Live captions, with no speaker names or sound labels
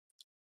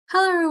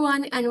Hello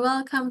everyone and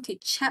welcome to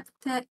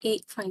Chapter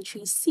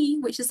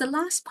 8.3c, which is the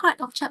last part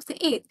of Chapter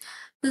 8.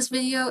 This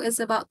video is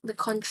about the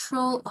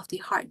control of the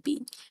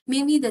heartbeat,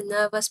 mainly the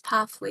nervous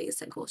pathways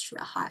that go through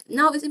the heart.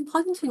 Now, it's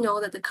important to know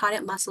that the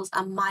cardiac muscles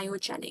are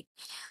myogenic.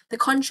 The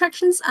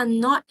contractions are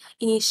not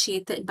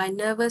initiated by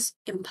nervous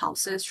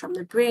impulses from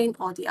the brain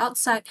or the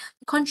outside.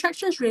 The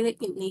contraction is really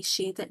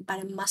initiated by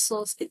the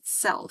muscles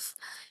itself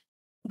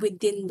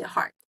within the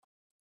heart.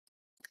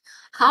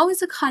 How is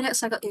the cardiac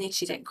cycle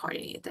initiated and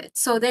coordinated?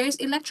 So there is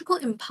electrical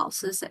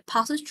impulses that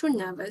passes through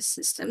nervous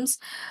systems,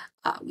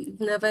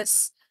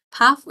 nervous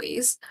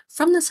pathways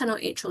from the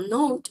sinoatrial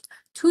node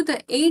to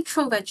the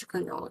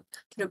atrioventricular node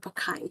to the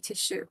Purkinje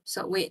tissue.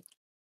 So wait,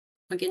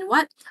 again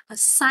what? A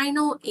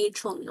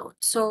sinoatrial node.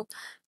 So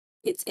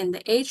it's in the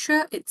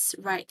atria, it's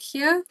right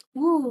here.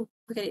 Woo,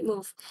 look at it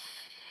move.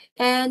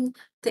 And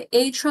the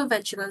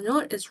atrioventricular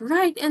node is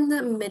right in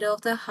the middle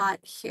of the heart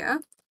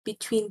here,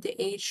 between the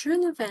atria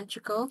and the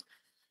ventricle.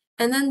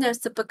 And then there's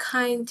the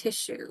Purkinje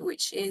tissue,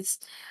 which is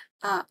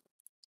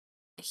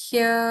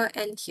here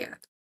and here.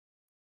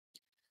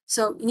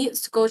 So it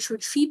needs to go through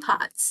three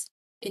parts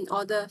in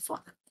order for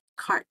the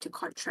heart to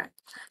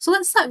contract. So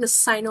let's start with the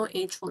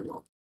sinoatrial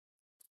node.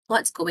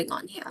 What's going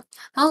on here?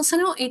 Now, the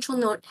sinoatrial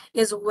node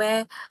is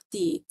where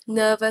the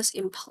nervous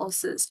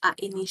impulses are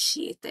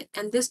initiated,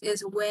 and this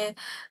is where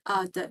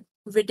the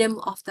rhythm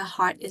of the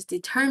heart is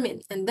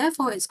determined, and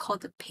therefore it's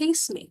called the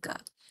pacemaker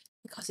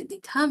because it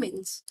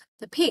determines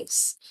the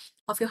pace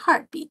of your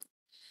heartbeat.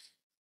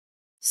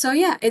 So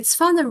yeah, it's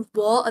found on the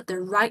wall at the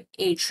right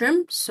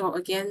atrium. So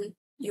again,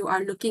 you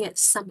are looking at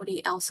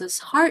somebody else's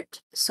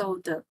heart.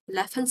 So the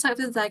left-hand side of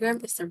the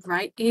diagram is the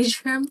right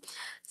atrium.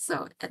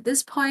 So at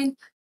this point,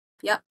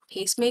 yep,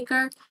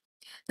 pacemaker.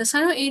 The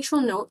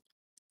sinoatrial node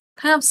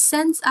kind of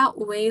sends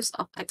out waves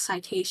of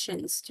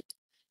excitations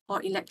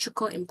or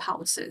electrical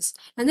impulses.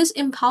 And these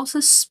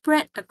impulses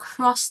spread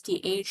across the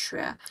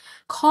atria,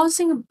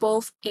 causing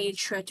both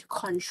atria to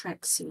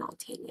contract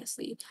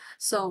simultaneously.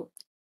 So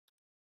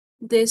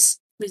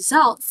this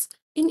results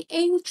in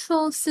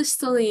atrial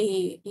systole.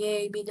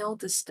 Yay, we know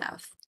this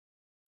stuff.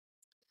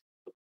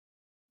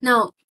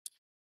 Now,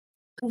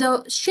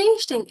 the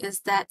strange thing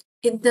is that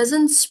it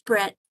doesn't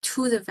spread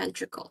to the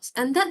ventricles,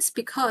 and that's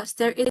because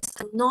there is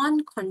a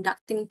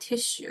non-conducting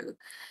tissue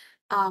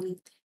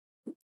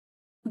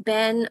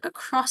band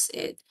across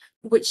it,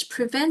 which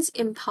prevents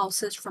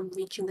impulses from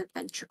reaching the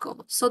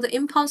ventricle. So the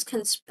impulse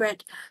can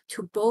spread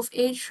to both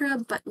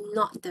atria, but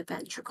not the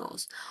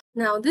ventricles.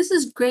 Now, this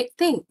is a great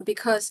thing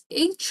because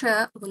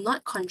atria will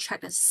not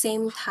contract at the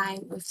same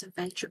time with the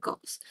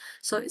ventricles.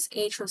 So it's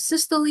atrial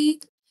systole,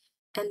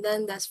 and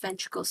then there's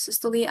ventricle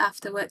systole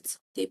afterwards.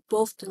 They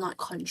both do not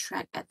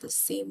contract at the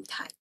same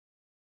time.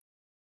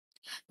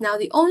 Now,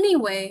 the only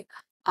way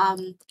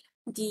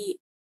the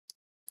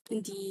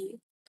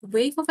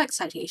wave of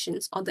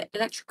excitations or the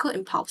electrical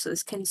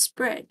impulses can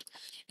spread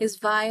is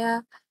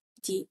via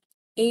the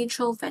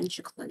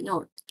atrioventricular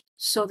node.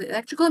 So the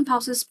electrical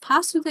impulses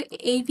pass through the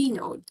AV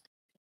node,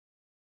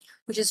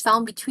 which is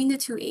found between the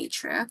two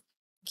atria.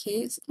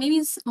 Okay, maybe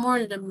it's more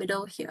in the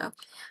middle here,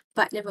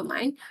 but never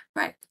mind.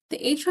 Right, the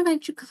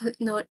atrioventricular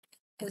node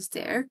is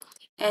there,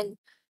 and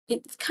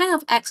it kind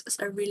of acts as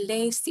a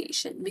relay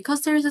station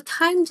because there is a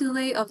time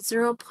delay of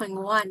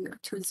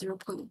 0.1 to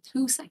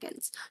 0.2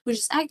 seconds, which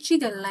is actually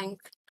the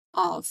length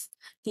of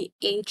the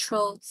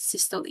atrial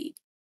systole.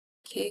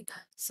 Okay,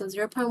 so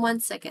 0.1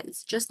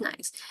 seconds, just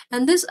nice.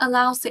 And this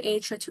allows the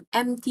atria to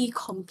empty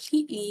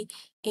completely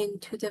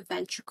into the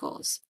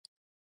ventricles.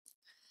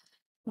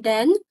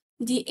 Then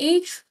the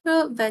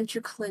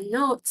atrioventricular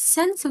node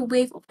sends a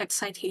wave of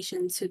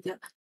excitation to the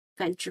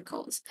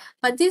ventricles.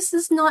 But this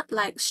is not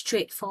like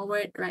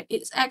straightforward, right?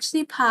 It's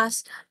actually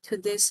passed to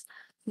this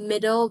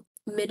middle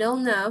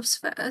nerves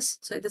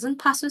first. So it doesn't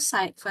pass to the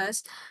side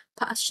first,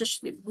 pass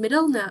just the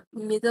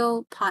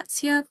middle parts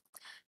here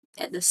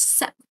at the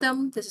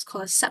septum. This is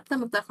called a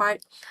septum of the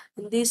heart.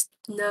 And this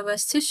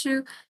nervous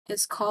tissue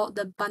is called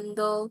the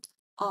bundle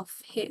of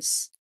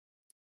His.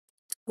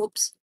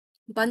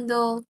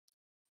 Bundle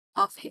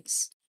of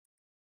His.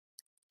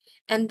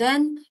 And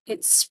then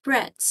it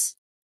spreads,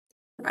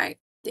 right?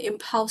 The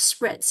impulse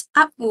spreads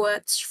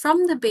upwards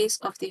from the base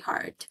of the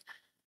heart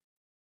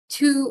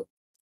to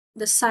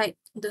the side,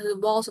 the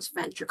walls of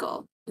the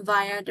ventricle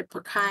via the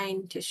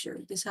Purkinje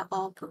tissue. These are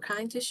all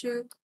Purkinje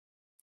tissue.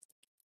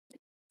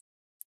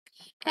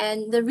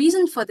 And the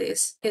reason for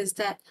this is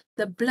that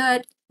the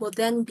blood will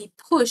then be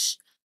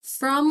pushed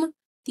from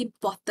the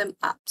bottom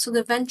up. So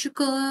the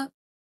ventricular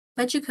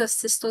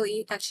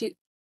systole actually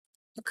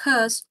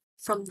occurs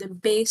from the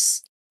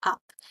base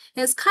up.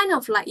 And it's kind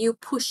of like you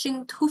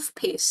pushing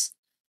toothpaste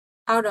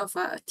out of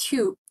a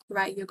tube,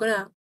 right? You're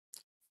gonna,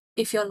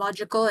 if you're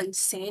logical and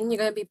sane, you're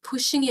gonna be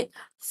pushing it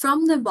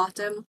from the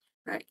bottom,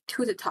 right,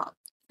 to the top,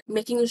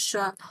 making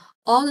sure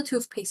all the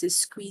toothpaste is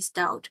squeezed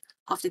out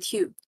of the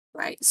tube,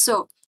 right?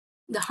 So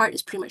the heart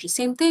is pretty much the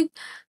same thing.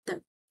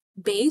 The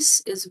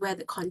base is where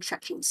the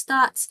contraction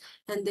starts,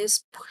 and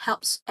this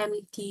helps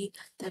empty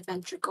the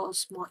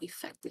ventricles more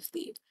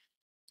effectively.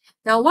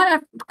 Now, what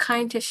are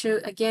kind tissue?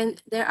 Again,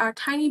 there are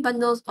tiny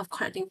bundles of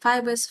connecting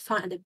fibers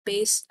found at the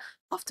base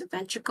of the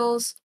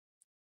ventricles,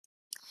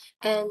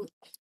 and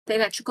the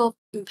electrical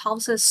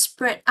impulses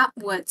spread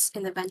upwards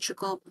in the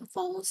ventricle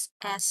walls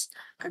as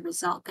a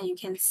result. And you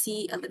can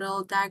see a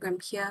little diagram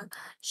here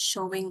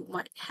showing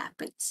what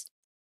happens.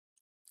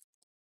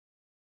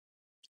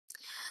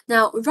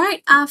 Now,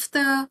 right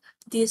after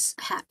this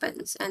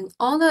happens and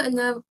all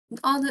the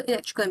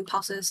electrical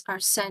impulses are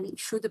sent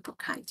through the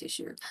brocaine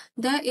tissue,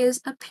 there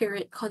is a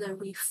period called a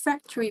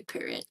refractory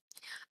period,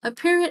 a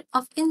period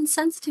of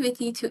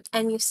insensitivity to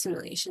any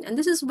stimulation, and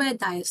this is where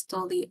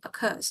diastole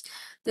occurs.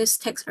 This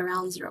takes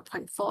around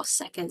 0.4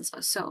 seconds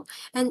or so,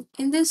 and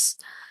in this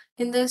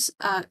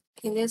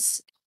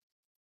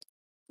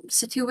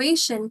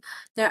situation,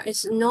 there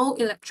is no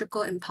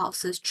electrical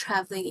impulses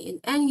traveling in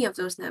any of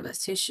those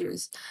nervous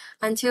tissues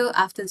until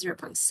after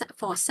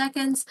 0.4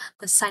 seconds,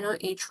 the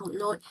sinoatrial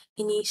node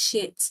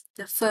initiates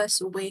the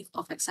first wave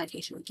of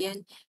excitation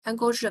again and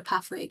goes through the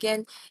pathway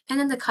again, and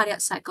then the cardiac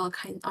cycle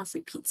kind of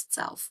repeats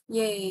itself.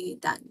 Yay,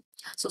 done.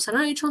 So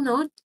sinoatrial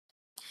node,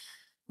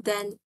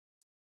 then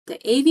the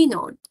AV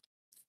node,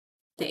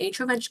 the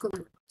atrioventricular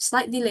node,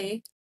 slight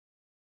delay,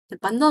 the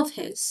bundle of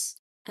His,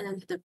 and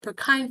then the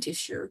brocaine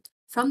tissue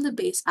from the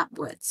base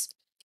upwards,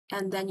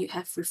 and then you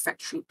have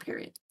refractory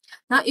period.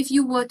 Now, if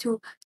you were to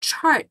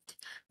chart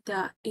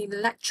the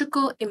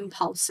electrical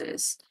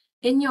impulses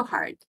in your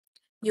heart,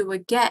 you will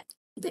get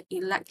the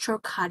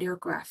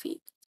electrocardiography,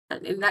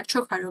 an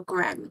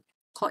electrocardiogram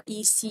called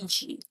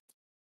ECG.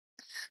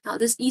 Now,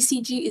 this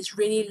ECG is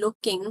really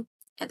looking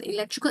at the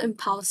electrical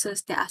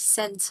impulses that are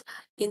sent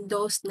in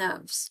those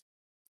nerves.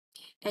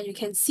 And you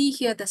can see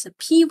here there's a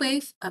P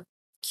wave, a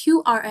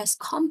QRS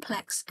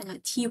complex, and a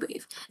T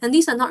wave. And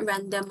these are not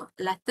random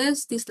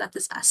letters. These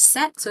letters are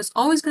set, so it's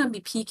always going to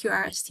be P,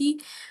 QRS, T.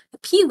 The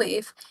P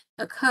wave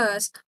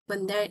occurs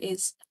when there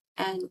is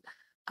an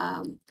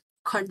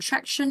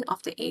contraction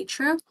of the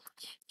atria.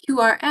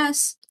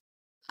 QRS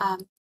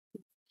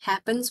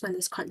happens when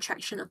there's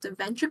contraction of the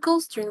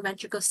ventricles during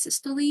ventricle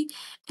systole,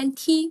 and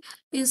T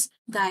is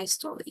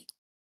diastole.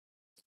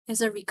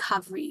 It's a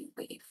recovery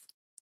wave.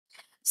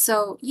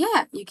 So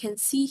yeah, you can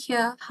see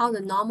here how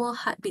the normal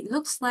heartbeat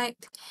looks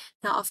like.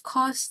 Now, of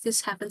course,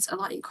 this happens a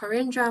lot in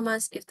Korean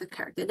dramas. If the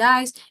character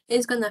dies,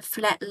 it's gonna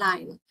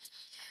flatline.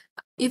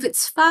 If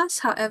it's fast,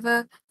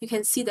 however, you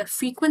can see the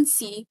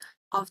frequency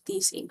of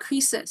these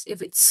increases.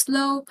 If it's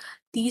slow,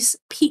 these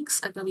peaks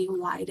are gonna be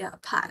wider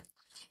apart.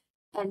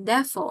 And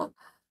therefore,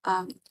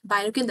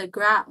 by looking at the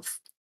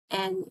graph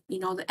and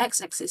the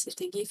x-axis if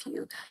they give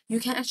you, you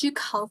can actually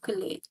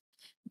calculate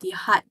the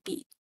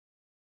heartbeat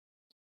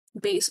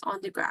based on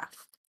the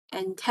graph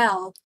and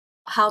tell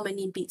how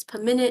many beats per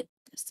minute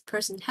does the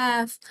person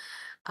have,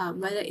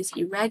 whether it's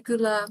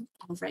irregular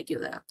or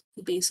regular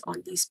based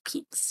on these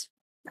peaks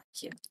right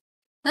here.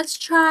 Let's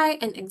try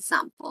an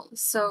example.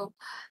 So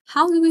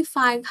how do we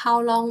find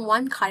how long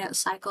one cardiac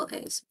cycle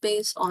is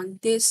based on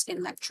this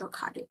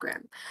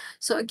electrocardiogram?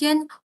 So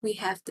again, we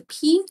have the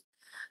P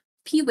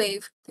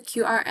wave, the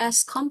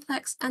QRS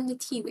complex, and the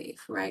T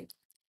wave, right?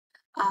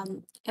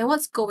 And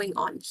what's going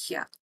on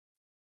here?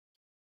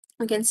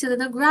 We can see the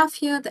little graph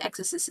here, the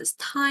x-axis is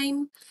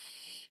time,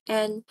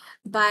 and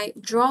by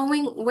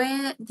drawing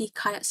where the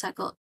cardiac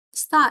cycle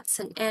starts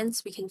and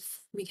ends, we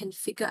can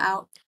figure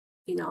out,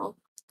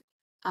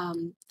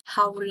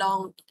 how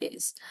long it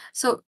is.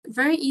 So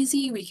very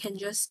easy, we can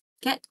just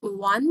get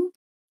one,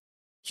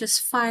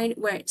 just find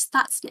where it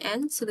starts and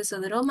ends. So there's a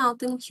little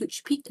mountain,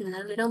 huge peak, and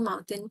another little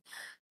mountain.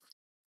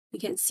 We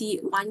can see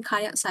one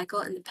cardiac cycle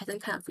and the pattern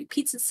kind of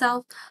repeats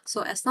itself.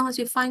 So as long as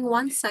we find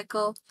one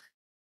cycle,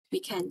 we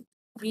can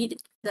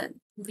read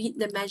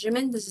the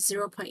measurement. This is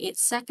 0.8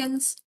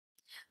 seconds.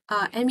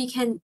 And we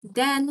can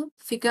then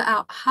figure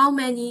out how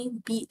many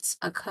beats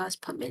occurs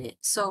per minute.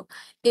 So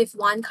if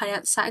one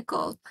cardiac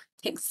cycle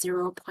takes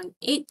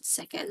 0.8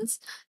 seconds,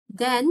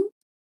 then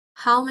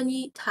how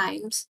many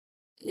times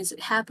is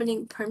it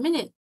happening per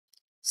minute?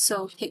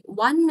 So take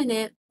 1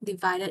 minute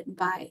divided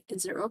by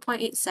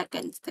 0.8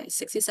 seconds, that's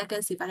 60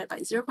 seconds divided by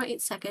 0.8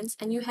 seconds,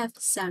 and you have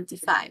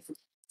 75.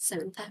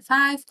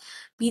 75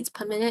 beats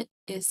per minute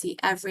is the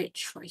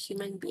average for a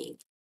human being.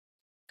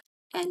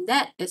 And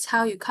that is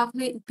how you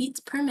calculate beats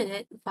per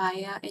minute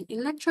via an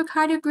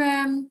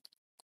electrocardiogram.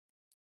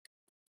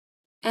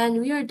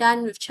 And we are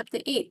done with chapter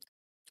 8.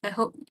 I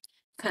hope you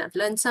kind of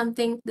learned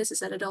something. This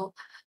is a little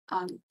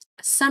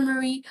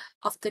summary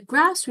of the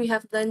graphs we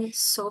have learned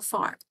so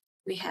far.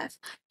 We have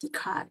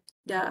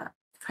the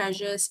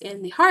pressures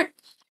in the heart,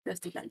 we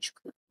have the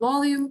ventricular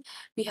volume,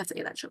 we have the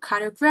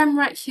electrocardiogram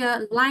right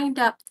here lined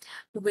up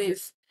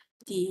with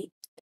the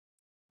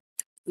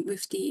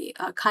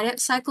cardiac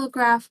cycle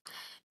graph,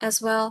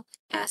 as well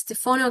as the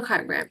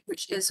phonocardiogram,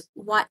 which is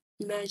what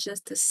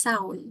measures the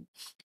sound.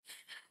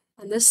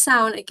 And this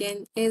sound,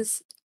 again,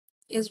 is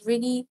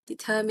really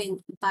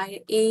determined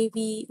by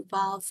AV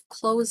valve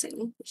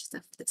closing, which is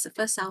that's the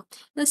first sound.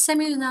 The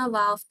semilunar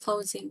valve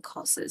closing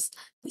causes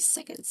the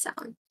second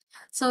sound.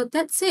 So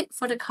that's it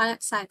for the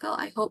cardiac cycle.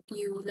 I hope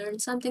you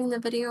learned something in the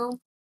video.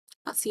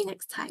 I'll see you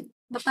next time.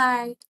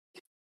 Bye-bye.